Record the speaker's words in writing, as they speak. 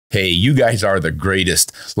Hey, you guys are the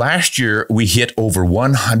greatest. Last year, we hit over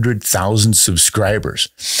 100,000 subscribers.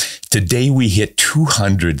 Today, we hit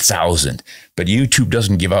 200,000. But YouTube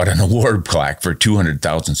doesn't give out an award plaque for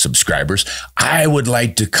 200,000 subscribers. I would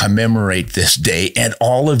like to commemorate this day and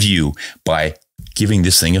all of you by giving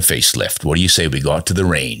this thing a facelift. What do you say we go out to the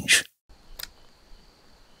range?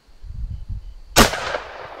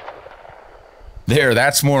 There,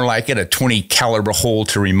 that's more like it, a 20 caliber hole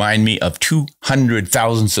to remind me of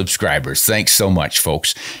 200,000 subscribers. Thanks so much,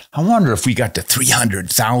 folks. I wonder if we got to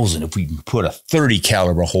 300,000, if we can put a 30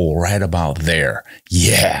 caliber hole right about there.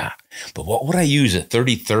 Yeah. But what would I use, a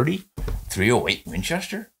 30-30? 308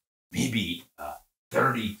 Winchester? Maybe a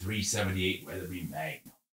 30-378 Weatherby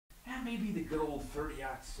Magnum. And maybe the good old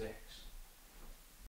 30-06.